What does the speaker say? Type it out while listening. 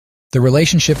The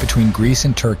relationship between Greece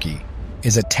and Turkey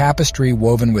is a tapestry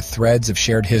woven with threads of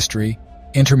shared history,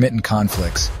 intermittent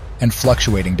conflicts, and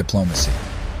fluctuating diplomacy.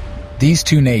 These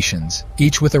two nations,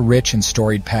 each with a rich and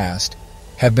storied past,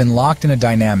 have been locked in a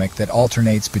dynamic that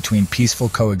alternates between peaceful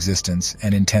coexistence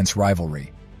and intense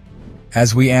rivalry.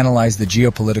 As we analyze the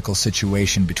geopolitical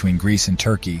situation between Greece and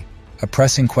Turkey, a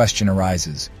pressing question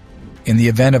arises. In the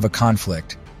event of a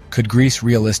conflict, could Greece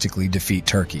realistically defeat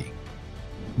Turkey?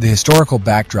 The historical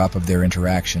backdrop of their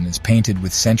interaction is painted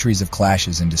with centuries of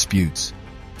clashes and disputes,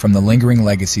 from the lingering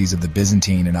legacies of the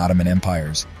Byzantine and Ottoman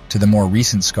empires to the more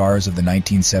recent scars of the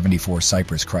 1974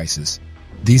 Cyprus crisis.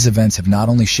 These events have not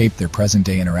only shaped their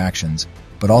present-day interactions,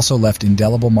 but also left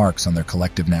indelible marks on their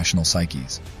collective national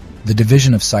psyches. The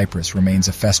division of Cyprus remains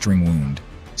a festering wound,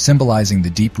 symbolizing the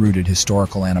deep-rooted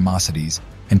historical animosities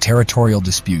and territorial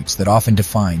disputes that often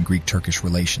define Greek-Turkish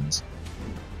relations.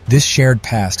 This shared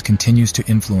past continues to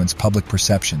influence public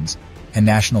perceptions and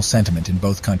national sentiment in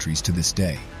both countries to this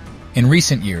day. In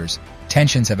recent years,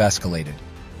 tensions have escalated.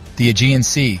 The Aegean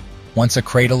Sea, once a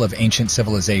cradle of ancient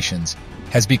civilizations,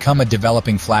 has become a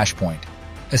developing flashpoint,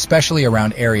 especially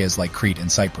around areas like Crete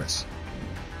and Cyprus.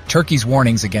 Turkey's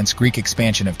warnings against Greek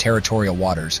expansion of territorial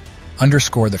waters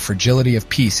underscore the fragility of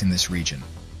peace in this region,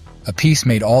 a peace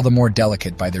made all the more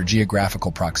delicate by their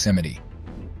geographical proximity.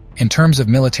 In terms of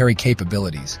military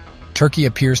capabilities, Turkey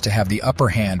appears to have the upper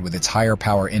hand with its higher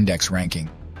power index ranking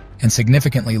and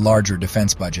significantly larger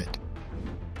defense budget.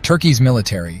 Turkey's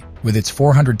military, with its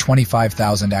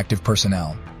 425,000 active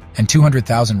personnel and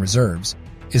 200,000 reserves,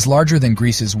 is larger than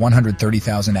Greece's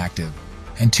 130,000 active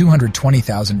and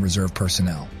 220,000 reserve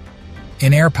personnel.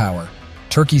 In air power,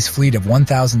 Turkey's fleet of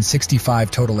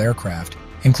 1,065 total aircraft,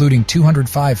 including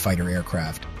 205 fighter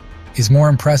aircraft, is more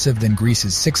impressive than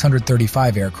Greece's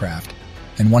 635 aircraft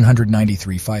and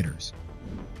 193 fighters.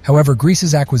 However,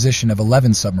 Greece's acquisition of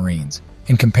 11 submarines,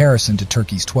 in comparison to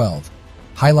Turkey's 12,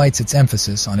 highlights its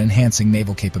emphasis on enhancing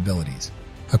naval capabilities,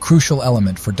 a crucial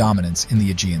element for dominance in the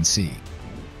Aegean Sea.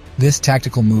 This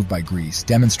tactical move by Greece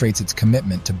demonstrates its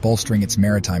commitment to bolstering its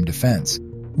maritime defense,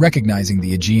 recognizing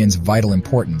the Aegean's vital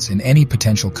importance in any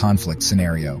potential conflict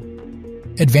scenario.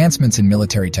 Advancements in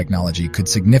military technology could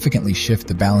significantly shift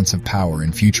the balance of power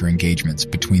in future engagements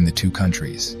between the two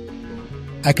countries.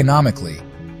 Economically,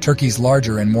 Turkey's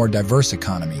larger and more diverse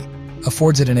economy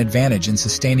affords it an advantage in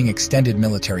sustaining extended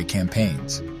military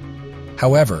campaigns.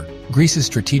 However, Greece's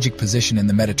strategic position in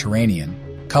the Mediterranean,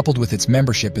 coupled with its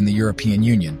membership in the European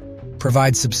Union,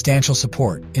 provides substantial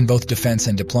support in both defense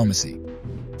and diplomacy.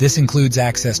 This includes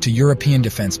access to European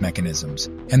defense mechanisms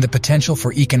and the potential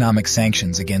for economic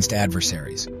sanctions against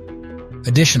adversaries.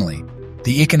 Additionally,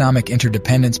 the economic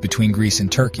interdependence between Greece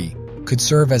and Turkey could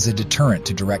serve as a deterrent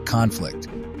to direct conflict,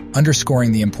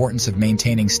 underscoring the importance of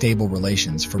maintaining stable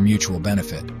relations for mutual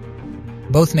benefit.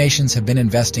 Both nations have been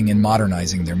investing in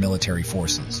modernizing their military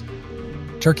forces.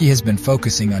 Turkey has been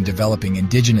focusing on developing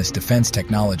indigenous defense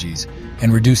technologies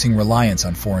and reducing reliance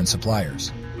on foreign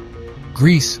suppliers.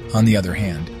 Greece, on the other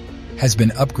hand, has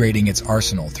been upgrading its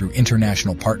arsenal through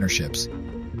international partnerships,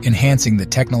 enhancing the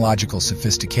technological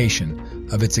sophistication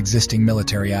of its existing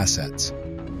military assets.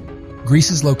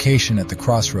 Greece's location at the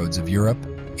crossroads of Europe,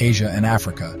 Asia, and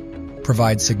Africa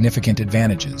provides significant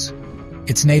advantages.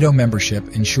 Its NATO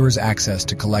membership ensures access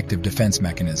to collective defense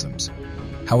mechanisms.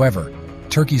 However,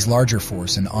 Turkey's larger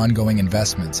force and ongoing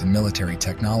investments in military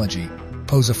technology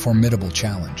pose a formidable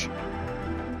challenge.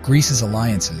 Greece's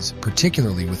alliances,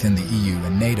 particularly within the EU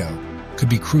and NATO, could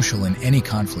be crucial in any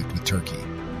conflict with Turkey.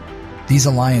 These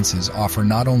alliances offer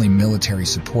not only military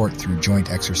support through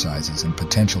joint exercises and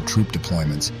potential troop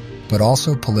deployments, but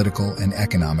also political and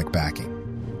economic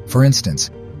backing. For instance,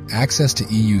 access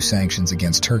to EU sanctions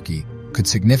against Turkey could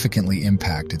significantly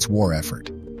impact its war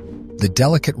effort. The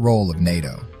delicate role of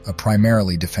NATO, a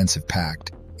primarily defensive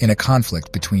pact, in a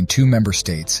conflict between two member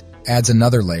states adds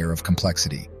another layer of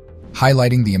complexity,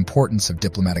 highlighting the importance of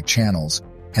diplomatic channels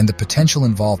and the potential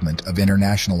involvement of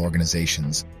international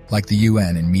organizations like the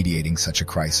UN in mediating such a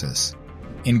crisis.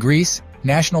 In Greece,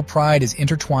 national pride is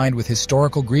intertwined with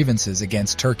historical grievances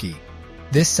against Turkey.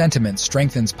 This sentiment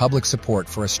strengthens public support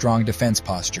for a strong defense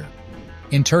posture.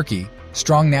 In Turkey,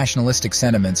 strong nationalistic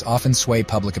sentiments often sway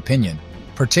public opinion,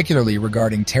 particularly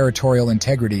regarding territorial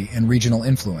integrity and regional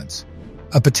influence.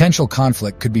 A potential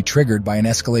conflict could be triggered by an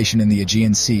escalation in the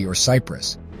Aegean Sea or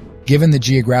Cyprus. Given the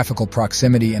geographical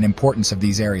proximity and importance of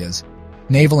these areas,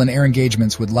 naval and air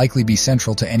engagements would likely be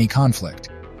central to any conflict.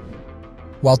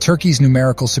 While Turkey's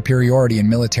numerical superiority in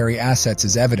military assets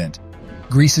is evident,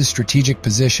 Greece's strategic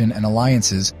position and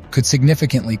alliances could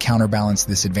significantly counterbalance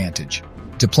this advantage.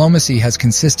 Diplomacy has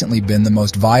consistently been the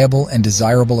most viable and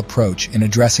desirable approach in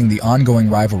addressing the ongoing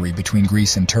rivalry between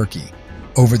Greece and Turkey.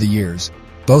 Over the years,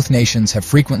 both nations have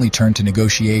frequently turned to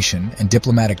negotiation and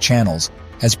diplomatic channels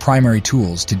as primary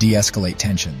tools to de-escalate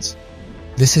tensions.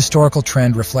 This historical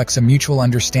trend reflects a mutual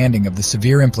understanding of the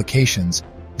severe implications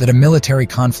that a military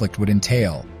conflict would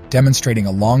entail, demonstrating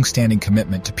a long-standing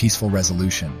commitment to peaceful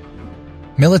resolution.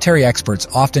 Military experts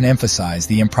often emphasize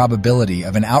the improbability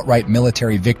of an outright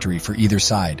military victory for either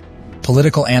side.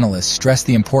 Political analysts stress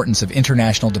the importance of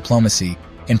international diplomacy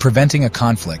in preventing a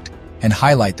conflict and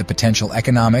highlight the potential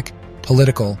economic,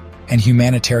 political, and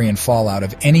humanitarian fallout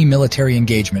of any military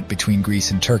engagement between Greece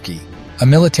and Turkey. A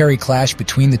military clash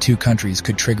between the two countries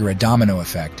could trigger a domino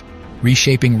effect,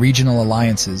 reshaping regional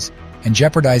alliances and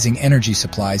jeopardizing energy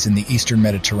supplies in the eastern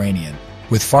Mediterranean,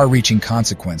 with far-reaching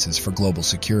consequences for global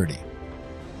security.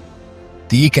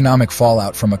 The economic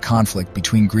fallout from a conflict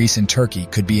between Greece and Turkey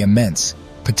could be immense,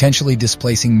 potentially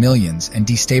displacing millions and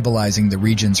destabilizing the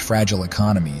region's fragile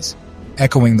economies,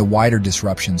 echoing the wider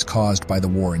disruptions caused by the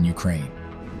war in Ukraine.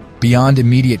 Beyond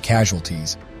immediate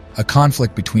casualties, a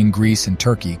conflict between Greece and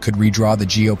Turkey could redraw the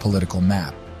geopolitical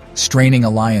map, straining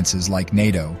alliances like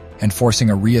NATO and forcing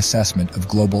a reassessment of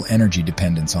global energy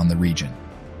dependence on the region.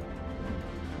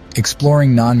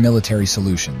 Exploring non-military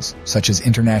solutions, such as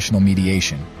international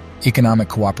mediation, economic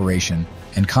cooperation,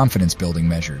 and confidence-building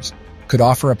measures, could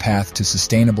offer a path to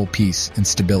sustainable peace and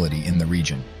stability in the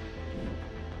region.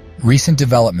 Recent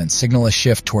developments signal a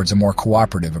shift towards a more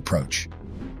cooperative approach.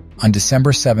 On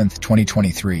December 7,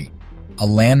 2023, a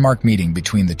landmark meeting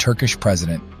between the Turkish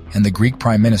president and the Greek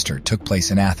prime minister took place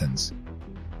in Athens.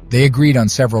 They agreed on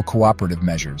several cooperative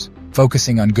measures,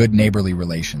 focusing on good neighborly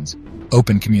relations,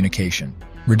 open communication,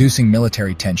 reducing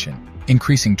military tension,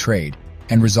 increasing trade,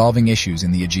 and resolving issues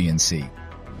in the Aegean Sea.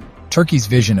 Turkey's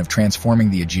vision of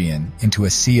transforming the Aegean into a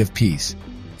sea of peace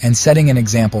and setting an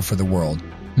example for the world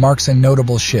marks a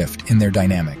notable shift in their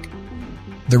dynamic.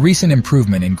 The recent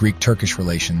improvement in Greek-Turkish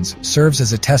relations serves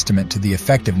as a testament to the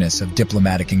effectiveness of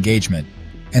diplomatic engagement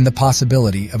and the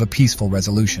possibility of a peaceful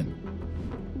resolution.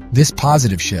 This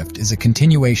positive shift is a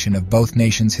continuation of both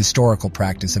nations' historical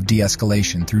practice of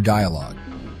de-escalation through dialogue,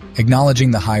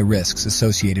 acknowledging the high risks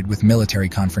associated with military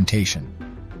confrontation.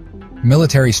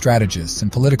 Military strategists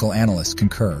and political analysts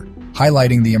concur,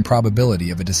 highlighting the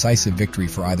improbability of a decisive victory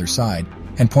for either side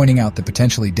and pointing out the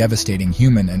potentially devastating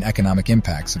human and economic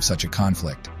impacts of such a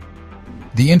conflict.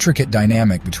 The intricate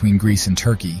dynamic between Greece and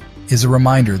Turkey is a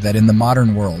reminder that in the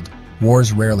modern world,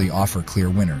 wars rarely offer clear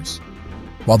winners.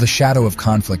 While the shadow of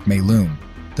conflict may loom,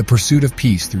 the pursuit of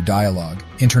peace through dialogue,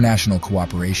 international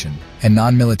cooperation, and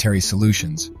non-military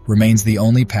solutions remains the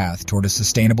only path toward a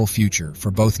sustainable future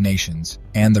for both nations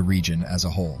and the region as a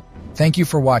whole. Thank you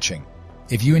for watching.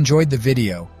 If you enjoyed the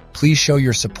video, please show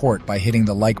your support by hitting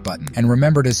the like button and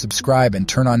remember to subscribe and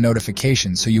turn on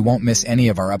notifications so you won't miss any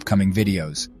of our upcoming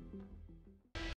videos.